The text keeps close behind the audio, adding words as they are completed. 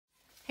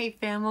Hey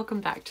fam,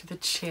 welcome back to the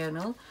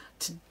channel.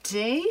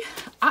 Today,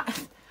 I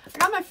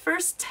got my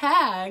first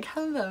tag.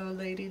 Hello,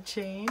 Lady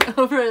Jane,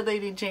 over at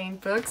Lady Jane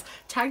Books.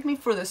 Tagged me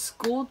for the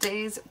school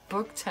days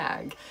book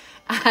tag.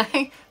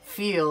 I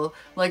feel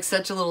like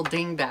such a little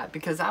dingbat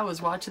because I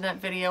was watching that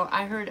video,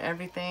 I heard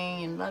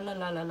everything and la la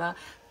la la la.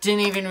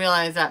 Didn't even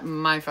realize that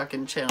my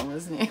fucking channel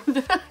was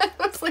named. I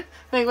was like,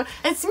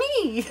 it's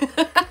me.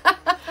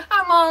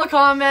 I'm all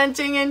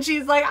commenting and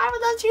she's like, I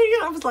would love to.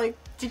 I was like,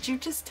 did you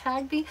just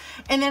tag me?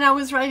 And then I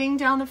was writing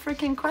down the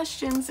freaking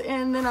questions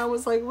and then I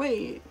was like,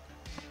 wait,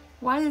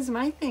 why is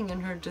my thing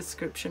in her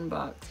description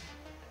box?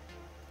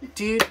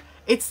 Dude,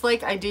 it's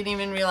like I didn't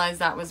even realize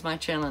that was my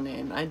channel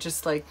name. I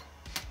just like,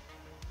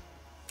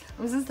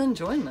 I was just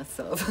enjoying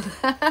myself.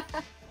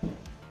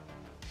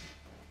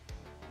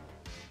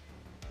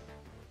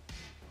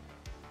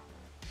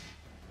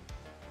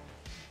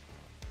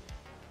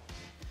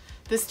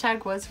 This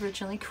tag was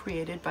originally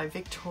created by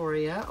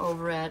Victoria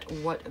over at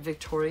What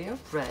Victoria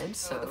Read.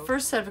 So the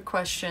first set of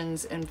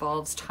questions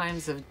involves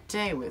times of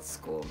day with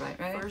school, right?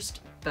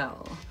 First,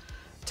 Belle.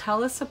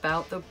 Tell us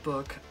about the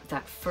book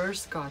that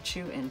first got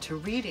you into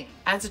reading.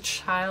 As a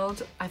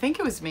child, I think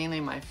it was mainly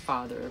my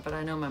father, but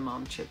I know my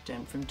mom chipped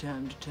in from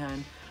time to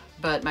time.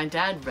 But my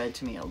dad read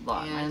to me a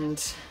lot,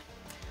 and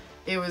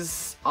it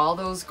was all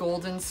those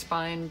Golden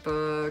Spine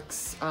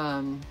books,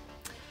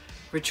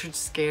 Richard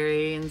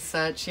Scarry and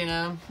such, you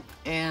know?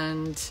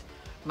 And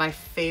my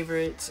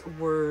favorites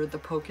were The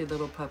Pokey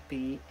Little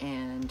Puppy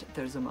and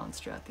There's a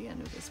Monster at the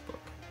End of This Book.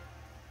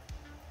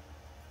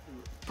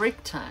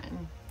 Break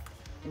time.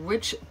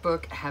 Which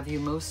book have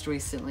you most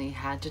recently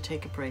had to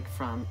take a break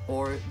from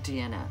or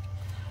DNF?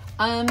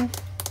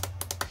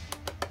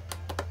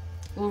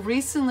 Well,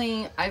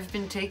 recently I've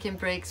been taking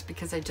breaks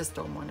because I just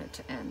don't want it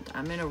to end.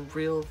 I'm in a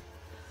real,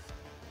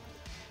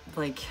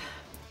 like,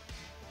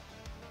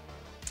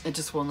 it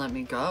just won't let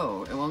me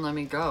go. It won't let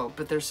me go.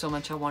 But there's so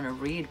much I want to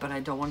read, but I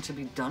don't want to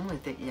be done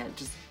with it yet.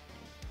 Just,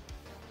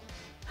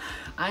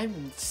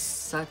 I'm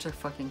such a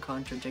fucking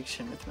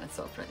contradiction with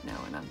myself right now,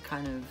 and I'm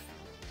kind of,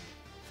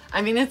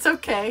 I mean, it's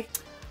okay.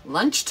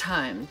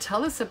 Lunchtime.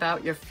 Tell us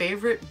about your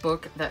favorite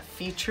book that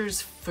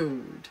features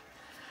food.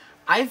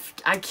 I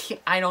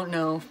don't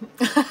know.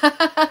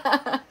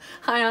 I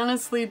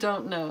honestly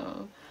don't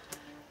know.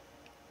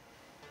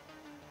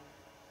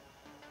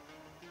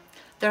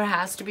 There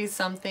has to be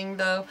something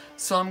though,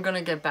 so I'm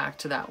gonna get back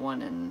to that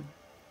one and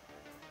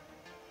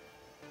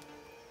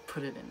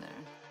put it in there.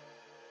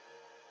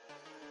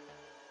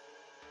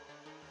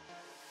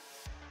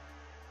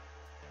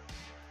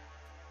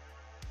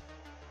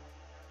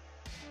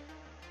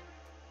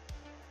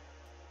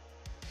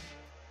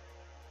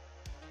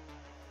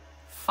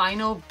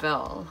 Final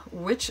Bell.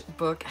 Which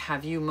book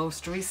have you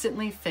most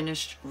recently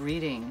finished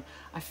reading?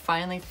 I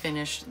finally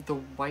finished the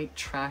White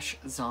Trash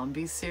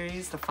Zombie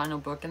series, the final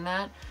book in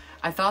that.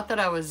 I thought that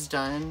I was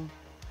done,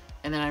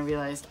 and then I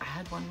realized I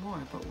had one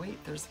more, but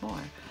wait, there's more.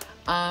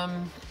 At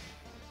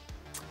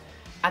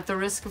the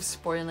risk of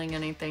spoiling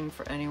anything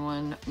for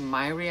anyone,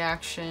 my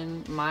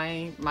reaction,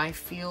 my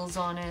feels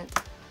on it,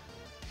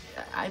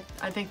 I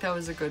think that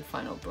was a good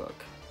final book.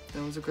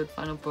 That was a good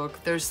final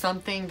book. There's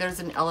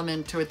an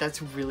element to it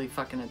that's really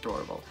fucking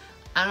adorable.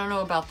 I don't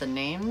know about the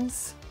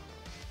names,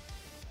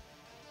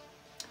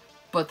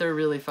 but they're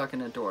really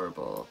fucking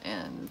adorable,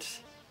 and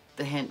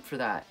the hint for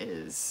that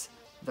is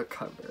the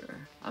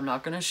cover. I'm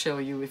not going to show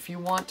you. If you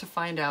want to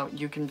find out,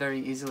 you can very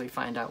easily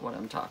find out what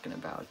I'm talking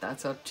about.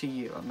 That's up to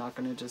you. I'm not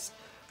going to just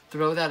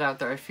throw that out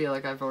there. I feel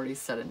like I've already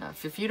said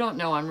enough. If you don't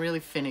know, I'm really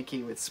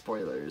finicky with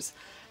spoilers,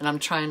 and I'm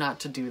trying not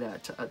to do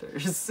that to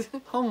others.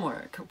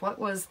 Homework. What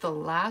was the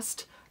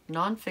last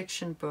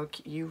nonfiction book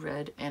you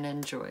read and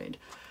enjoyed?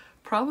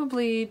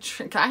 Probably,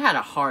 I had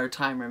a hard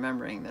time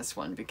remembering this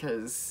one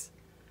because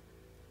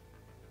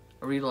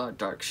I read a lot of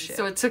dark shit.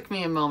 So it took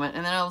me a moment,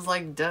 and then I was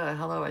like, duh,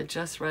 hello, I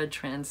just read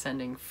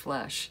Transcending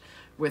Flesh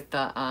with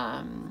the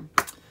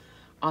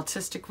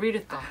autistic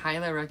reader. I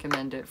highly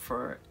recommend it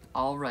for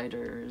all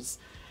writers,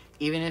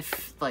 even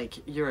if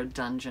like you're a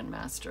dungeon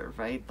master,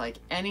 right? Like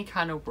any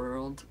kind of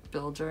world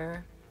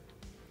builder,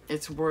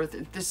 it's worth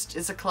it. This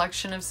is a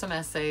collection of some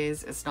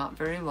essays. It's not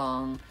very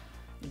long.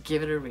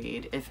 Give it a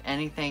read. If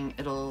anything,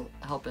 it'll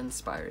help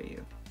inspire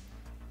you.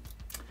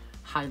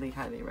 Highly,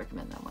 highly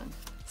recommend that one.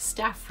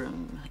 Staff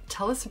room.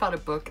 Tell us about a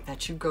book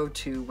that you go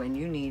to when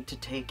you need to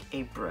take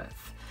a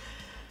breath.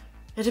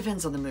 It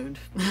depends on the mood.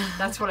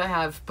 That's what I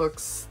have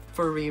books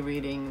for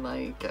rereading,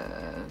 like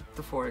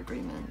The Four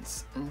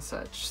Agreements and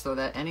such, so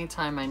that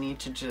anytime I need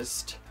to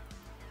just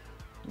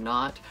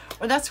not,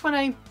 or that's when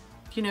I,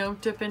 you know,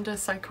 dip into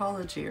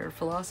psychology or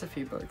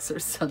philosophy books or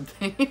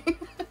something.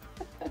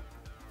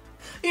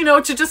 You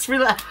know, to just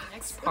relax.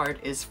 Next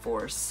part is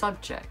for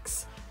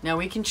subjects. Now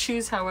we can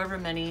choose however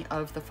many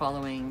of the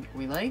following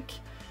we like.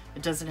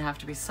 It doesn't have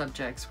to be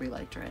subjects we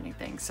liked or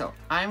anything. So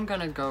I'm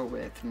gonna go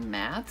with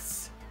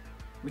maths,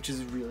 which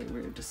is really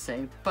weird to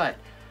say, but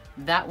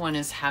that one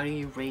is how do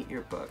you rate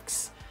your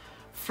books?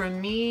 For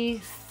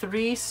me,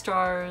 3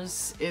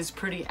 stars is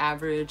pretty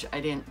average. I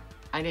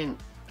didn't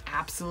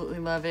absolutely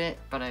love it,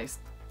 but I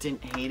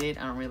didn't hate it.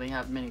 I don't really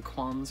have many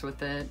qualms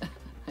with it,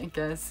 I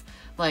guess.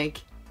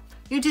 Like,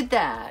 you did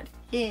that,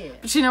 yeah.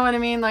 But you know what I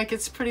mean? Like,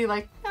 it's pretty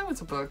like, that was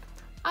a book.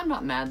 I'm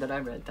not mad that I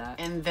read that.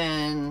 And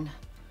then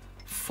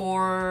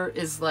 4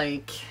 is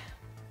like,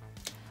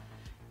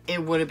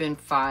 it would have been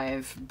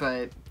 5,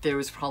 but there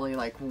was probably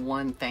like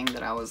one thing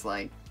that I was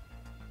like,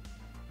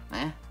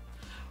 eh,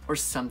 or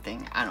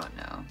something. I don't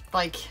know.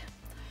 Like,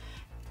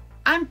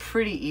 I'm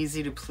pretty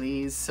easy to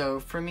please, so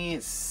for me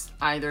it's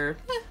either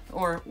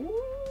or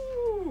ooh.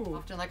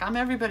 Often, like, I'm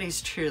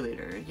everybody's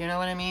cheerleader, you know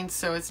what I mean?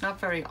 So it's not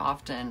very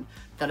often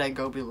that I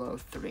go below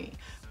 3.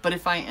 But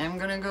if I am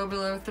gonna go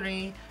below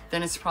 3,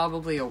 then it's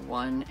probably a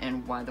 1,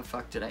 and why the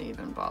fuck did I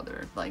even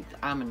bother? Like,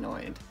 I'm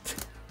annoyed.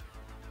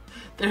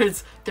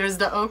 There's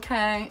the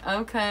okay.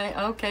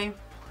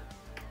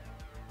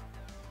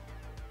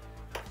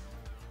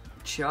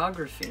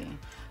 Geography.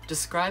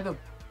 Describe a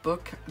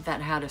book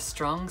that had a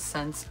strong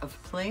sense of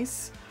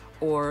place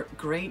or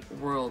great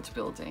world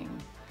building.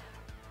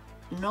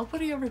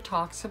 Nobody ever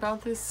talks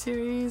about this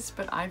series,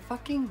 but I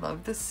fucking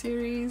love this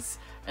series.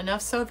 Enough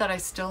so that I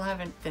still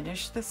haven't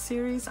finished this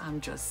series. I'm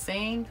just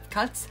saying.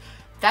 Cuts.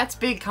 That's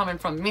big coming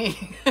from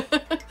me.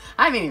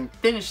 I haven't even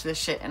finished this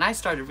shit, and I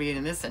started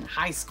reading this in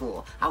high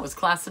school. I was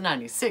class of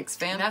 96,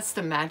 fam. That's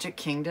The Magic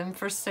Kingdom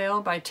for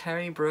Sale by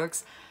Terry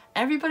Brooks.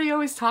 Everybody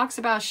always talks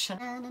about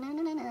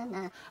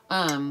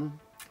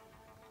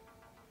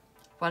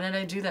why did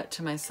I do that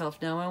to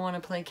myself? Now I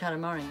want to play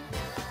Katamari.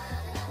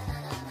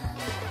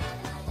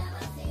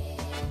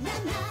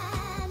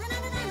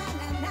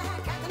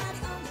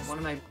 One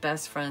of my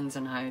best friends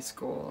in high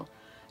school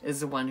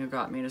is the one who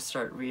got me to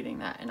start reading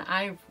that. And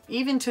I,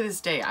 even to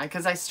this day,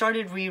 because I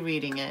started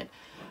rereading it,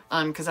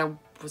 because I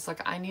was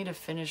like, I need to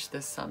finish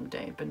this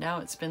someday. But now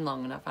it's been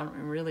long enough, I don't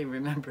really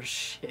remember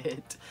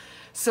shit.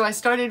 So I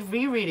started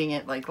rereading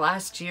it like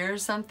last year or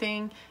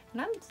something,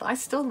 and I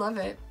still love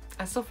it.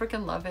 I still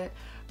freaking love it.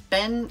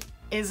 Ben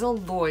is a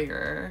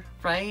lawyer,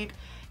 right?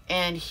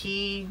 And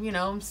he, you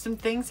know, some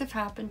things have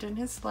happened in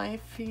his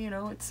life. You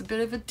know, it's a bit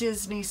of a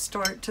Disney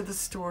start to the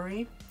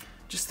story.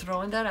 Just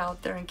throwing that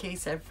out there in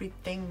case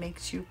everything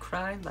makes you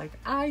cry like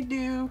I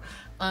do.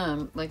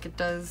 Like it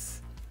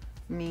does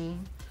me.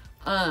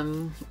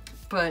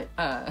 But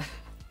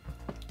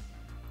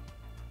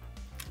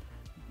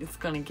it's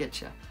gonna get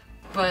you.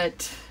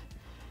 But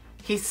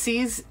he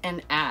sees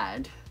an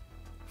ad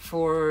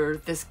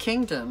for this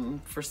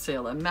kingdom for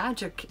sale, a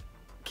magic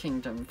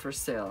kingdom for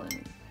sale.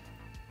 And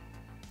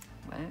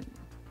what?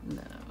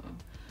 No.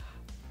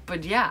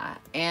 But yeah,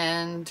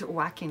 and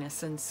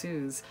wackiness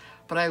ensues.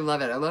 But I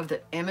love it. I love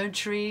the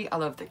imagery. I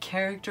love the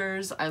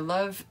characters. I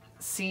love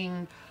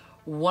seeing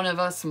one of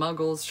us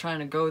muggles trying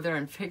to go there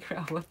and figure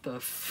out what the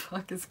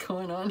fuck is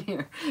going on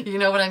here. You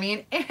know what I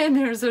mean? And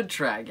there's a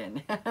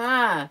dragon.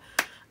 I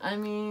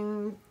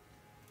mean,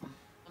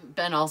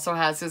 Ben also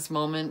has his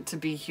moment to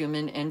be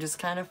human and just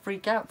kind of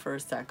freak out for a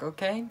sec,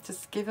 okay?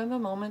 Just give him a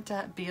moment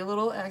to be a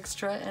little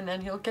extra and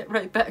then he'll get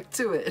right back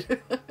to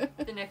it.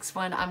 The next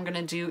one I'm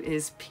gonna do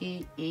is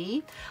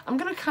PE. I'm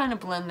gonna kind of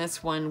blend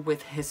this one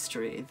with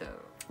history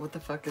though. What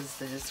the fuck is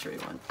the history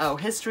one? Oh,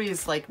 history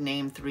is like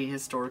name 3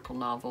 historical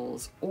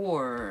novels,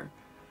 or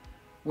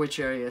which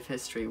area of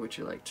history would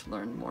you like to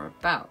learn more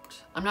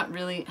about? I'm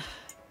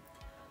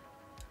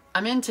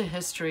into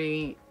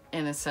history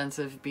in a sense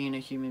of being a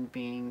human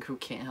being who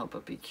can't help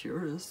but be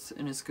curious,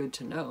 and it's good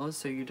to know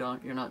so you're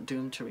not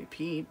doomed to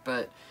repeat,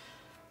 but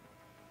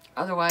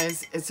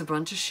otherwise it's a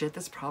bunch of shit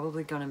that's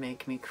probably gonna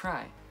make me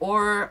cry.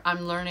 Or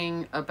I'm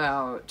learning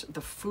about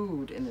the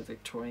food in the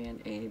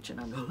Victorian age and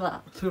I'm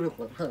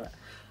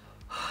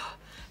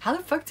how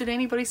the fuck did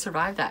anybody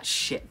survive that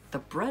shit? The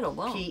bread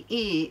alone.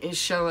 PE is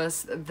show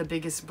us the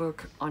biggest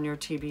book on your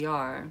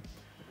TBR.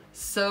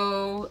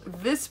 So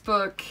this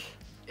book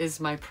is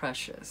my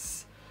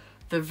precious.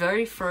 The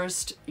very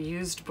first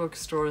used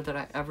bookstore that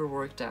I ever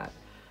worked at,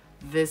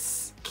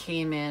 this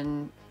came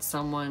in,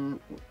 someone,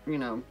 you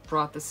know,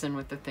 brought this in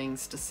with the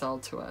things to sell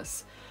to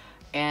us.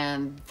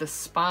 And the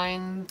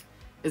spine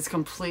is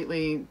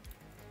completely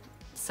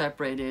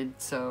separated,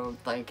 so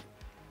like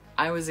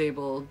I was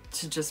able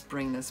to just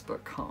bring this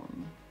book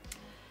home.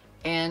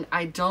 And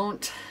I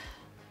don't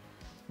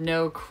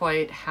know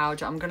quite how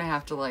to, I'm gonna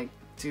have to like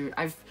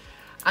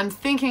I'm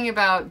thinking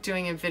about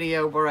doing a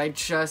video where I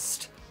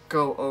just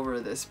go over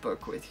this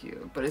book with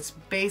you, but it's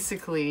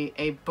basically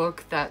a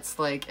book that's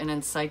like an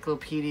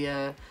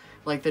encyclopedia,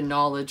 like the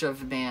knowledge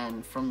of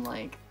man from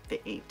like the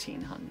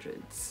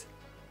 1800s.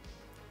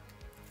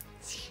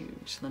 It's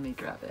huge. Let me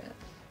grab it.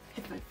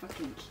 If I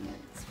fucking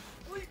can't.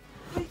 Wait.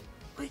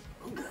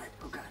 Oh god,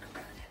 oh god, oh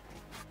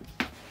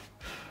god.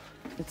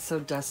 It's so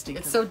dusty.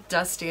 It's so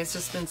dusty. It's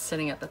just been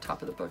sitting at the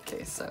top of the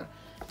bookcase. So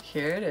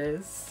here it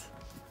is.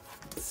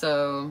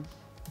 So,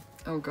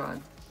 oh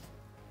god.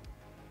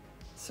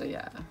 So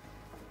yeah,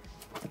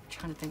 I'm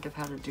trying to think of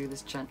how to do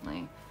this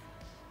gently.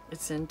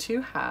 It's in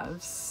 2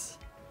 halves.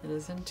 It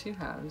is in 2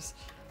 halves.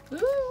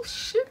 Oh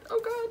shit,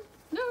 oh god.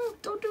 No,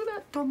 don't do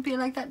that. Don't be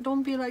like that.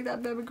 Don't be like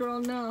that, baby girl.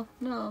 No,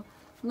 no.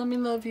 Let me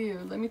love you.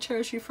 Let me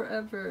cherish you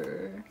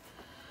forever.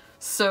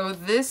 So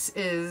this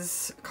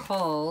is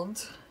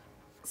called,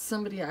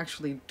 somebody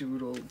actually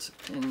doodled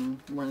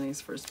in one of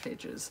these first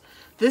pages.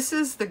 This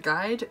is The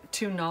Guide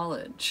to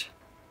Knowledge.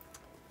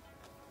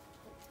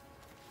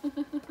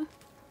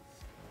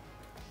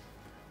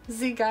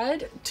 The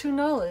Guide to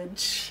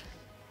Knowledge.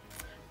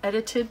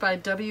 Edited by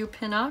W.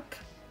 Pinnock.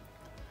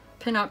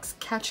 Pinnock's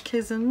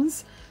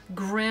Catechisms,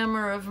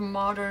 Grammar of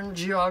Modern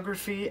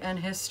Geography and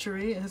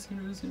History.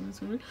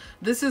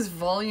 This is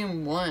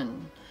volume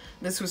 1.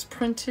 This was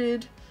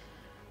printed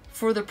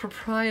for the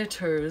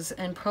proprietors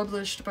and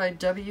published by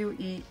W.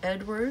 E.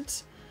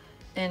 Edwards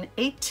in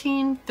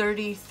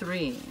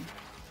 1833.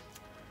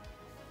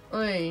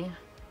 Oy.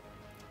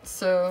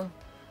 So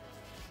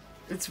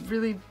it's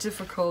really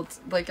difficult.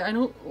 Like, I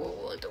don't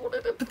want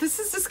to, but this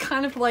is just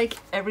kind of like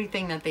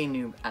everything that they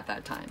knew at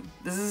that time.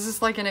 This is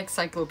just like an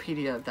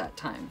encyclopedia of that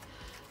time.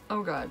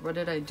 Oh God, what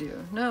did I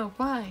do? No,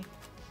 why?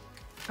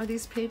 Are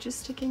these pages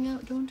sticking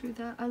out? Don't do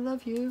that. I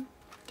love you.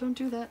 Don't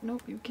do that.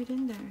 Nope, you get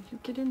in there. You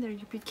get in there.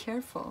 You be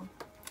careful.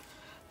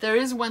 There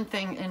is one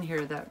thing in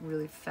here that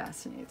really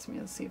fascinates me.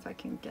 Let's see if I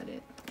can get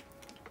it.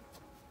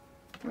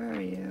 Where are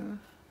you?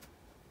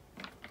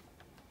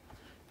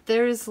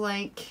 There is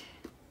like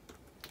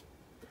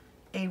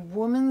a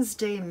Woman's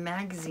Day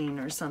magazine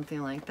or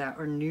something like that,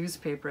 or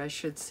newspaper, I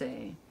should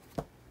say,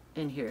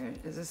 in here.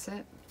 Is this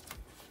it?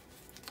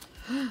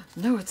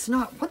 No, it's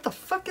not. What the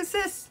fuck is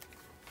this?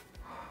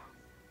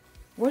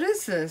 What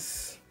is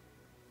this?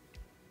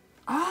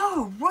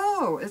 Oh,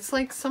 whoa. It's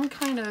like some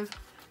kind of...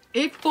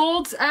 It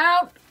folds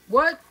out.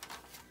 What?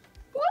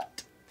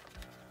 What?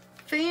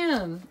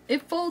 Fam,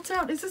 it folds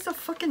out. Is this a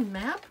fucking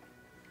map?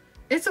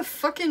 It's a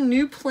fucking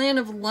new plan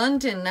of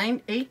London,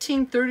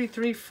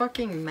 1833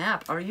 fucking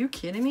map. Are you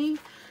kidding me?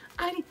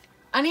 I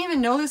didn't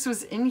even know this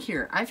was in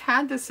here. I've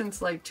had this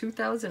since like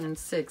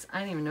 2006. I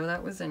didn't even know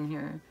that was in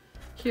here.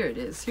 Here it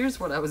is. Here's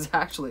what I was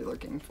actually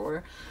looking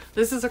for.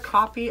 This is a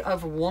copy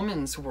of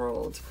Woman's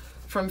World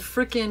from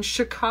frickin'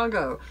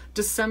 Chicago,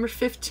 December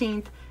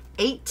 15th,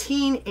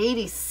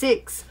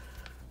 1886.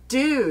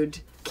 Dude,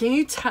 can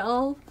you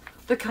tell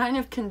the kind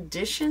of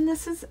condition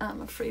this is?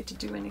 I'm afraid to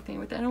do anything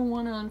with it. I don't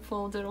want to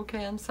unfold it.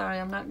 Okay, I'm sorry.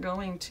 I'm not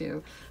going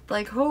to.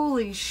 Like,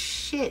 holy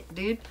shit,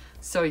 dude.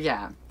 So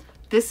yeah,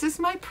 this is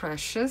my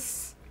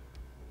precious.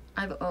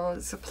 Oh,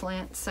 it's a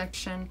plant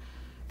section.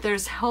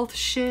 There's health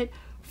shit,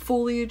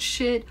 foliage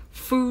shit,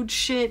 food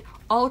shit,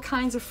 all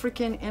kinds of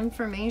freaking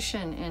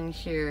information in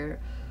here.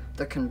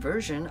 The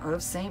conversion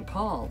of St.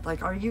 Paul.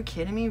 Like, are you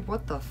kidding me?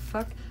 What the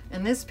fuck?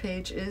 And this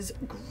page is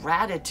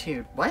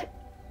gratitude. What?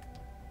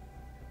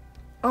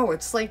 Oh,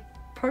 it's like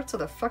parts of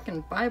the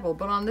fucking Bible,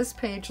 but on this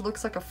page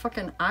looks like a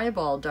fucking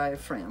eyeball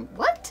diaphragm.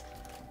 What?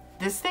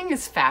 This thing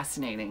is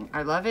fascinating.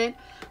 I love it.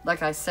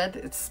 Like I said,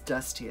 it's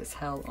dusty as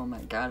hell. Oh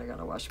my God, I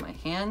gotta wash my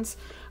hands.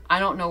 I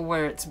don't know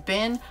where it's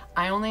been.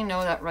 I only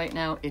know that right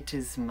now it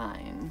is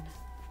mine.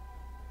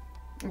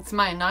 It's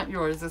mine, not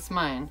yours. It's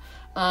mine.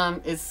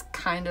 It's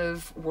kind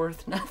of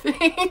worth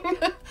nothing,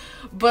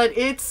 but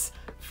it's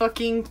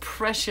fucking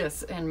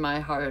precious in my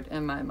heart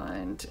and my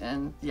mind.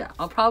 And yeah,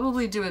 I'll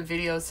probably do a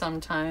video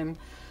sometime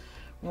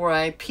where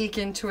I peek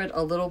into it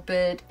a little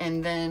bit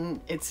and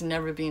then it's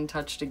never being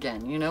touched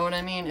again. You know what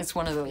I mean? It's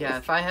one of those. Yeah,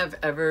 if I have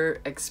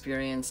ever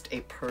experienced a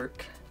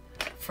perk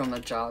from a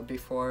job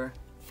before,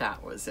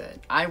 that was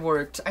it. I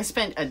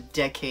spent a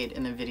decade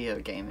in the video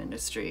game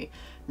industry.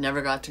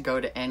 Never got to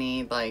go to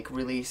any like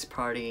release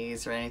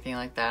parties or anything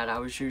like that. I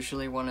was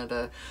usually one of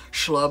the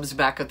schlubs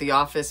back at the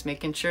office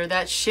making sure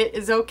that shit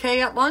is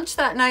okay at lunch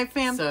that night,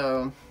 fam.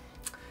 So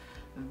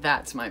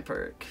that's my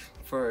perk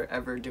for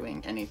ever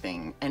doing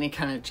anything, any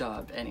kind of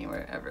job,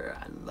 anywhere, ever.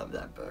 I love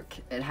that book.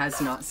 It has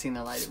not seen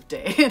the light of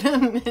day in a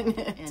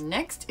minute. And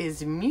next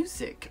is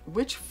music.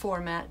 Which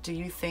format do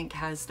you think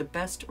has the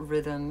best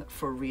rhythm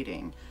for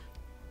reading?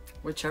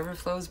 Whichever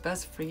flows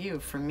best for you.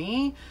 For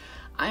me,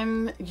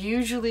 I'm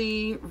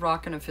usually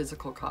rocking a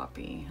physical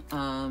copy.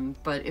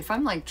 But if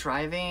I'm like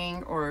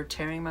driving or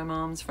tearing my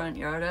mom's front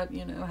yard up,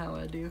 you know how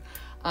I do,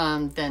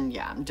 then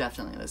yeah, I'm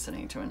definitely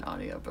listening to an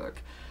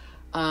audiobook.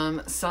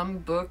 Some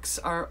books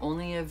are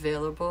only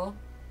available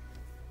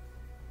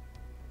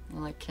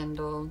like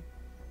Kindle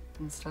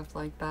and stuff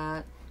like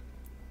that.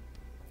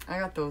 I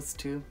got those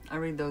too. I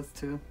read those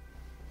too.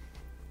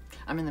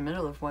 I'm in the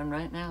middle of one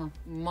right now.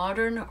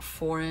 Modern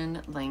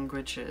foreign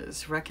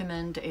languages.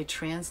 Recommend a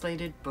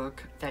translated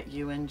book that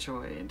you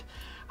enjoyed.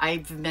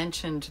 I've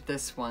mentioned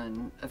this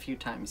one a few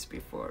times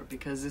before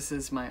because this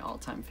is my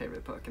all-time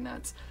favorite book, and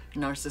that's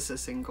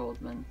Narcissus in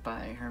Goldmund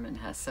by Hermann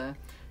Hesse.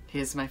 He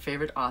is my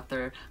favorite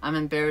author. I'm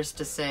embarrassed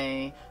to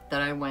say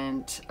that I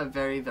went a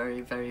very,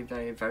 very, very,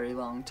 very, very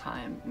long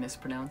time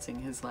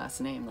mispronouncing his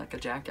last name like a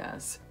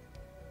jackass.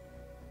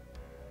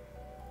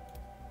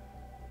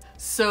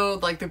 So,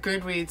 like, the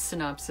Goodreads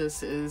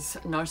synopsis is,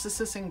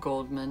 Narcissus in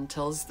Goldmund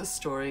tells the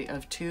story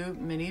of two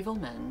medieval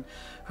men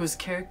whose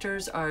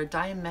characters are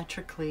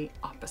diametrically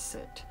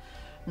opposite.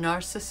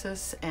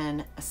 Narcissus,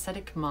 an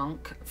ascetic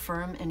monk,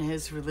 firm in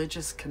his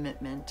religious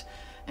commitment,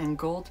 and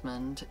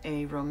Goldmund,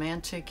 a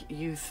romantic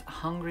youth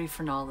hungry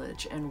for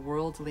knowledge and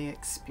worldly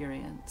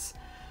experience.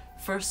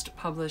 First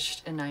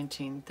published in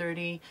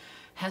 1930,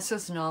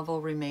 Hesse's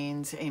novel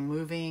remains a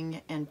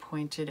moving and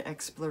pointed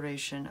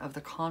exploration of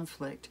the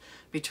conflict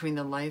between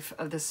the life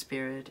of the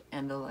spirit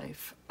and the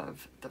life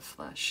of the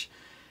flesh.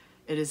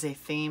 It is a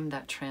theme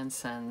that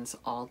transcends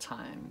all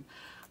time.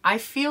 I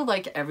feel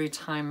like every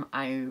time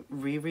I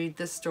reread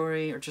this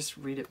story, or just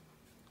read it,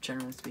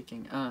 generally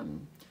speaking,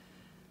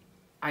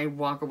 I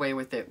walk away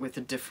with it with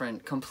a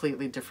different,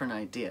 completely different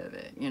idea of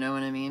it. You know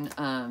what I mean?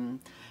 And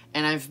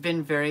I've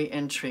been very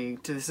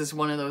intrigued. This is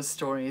one of those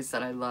stories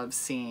that I love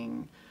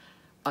seeing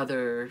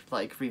other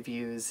like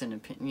reviews and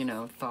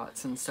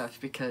thoughts and stuff,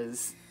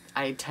 because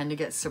I tend to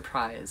get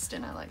surprised,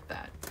 and I like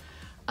that.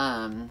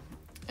 And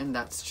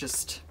that's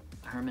just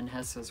Hermann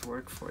Hesse's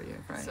work for you,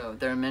 right? So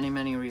there are many,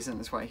 many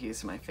reasons why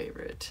he's my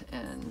favorite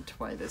and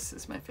why this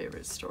is my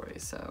favorite story.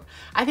 So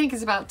I think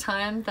it's about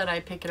time that I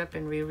pick it up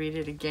and reread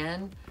it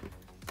again,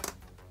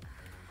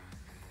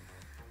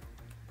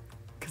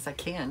 because I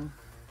can,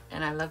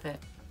 and I love it.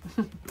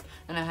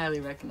 And I highly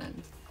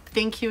recommend.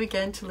 Thank you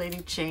again to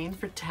Lady Jane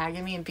for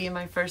tagging me and being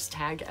my first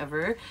tag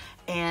ever.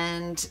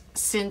 And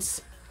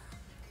since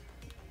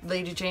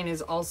Lady Jane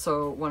is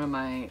also one of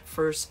my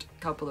first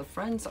couple of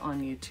friends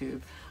on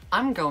YouTube,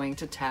 I'm going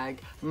to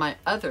tag my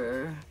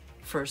other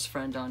first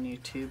friend on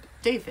YouTube,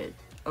 David,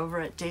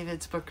 over at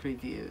David's Book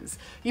Reviews.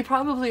 You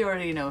probably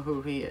already know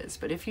who he is,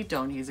 but if you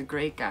don't, he's a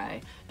great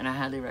guy, and I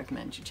highly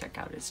recommend you check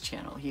out his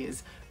channel. He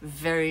is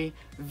very,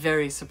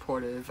 very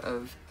supportive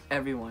of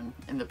everyone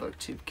in the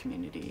booktube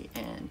community,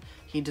 and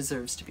he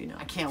deserves to be known.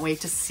 I can't wait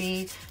to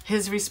see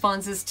his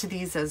responses to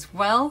these as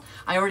well.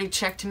 I already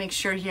checked to make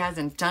sure he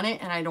hasn't done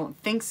it, and I don't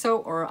think so,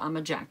 or I'm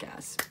a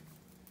jackass.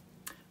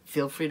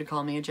 Feel free to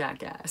call me a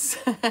jackass.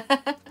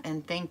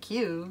 And thank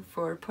you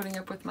for putting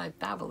up with my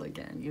babble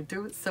again. You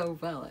do it so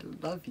well.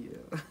 I love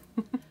you.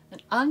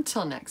 And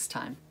until next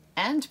time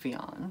and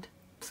beyond,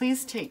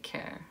 please take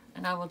care,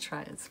 and I will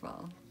try as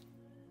well.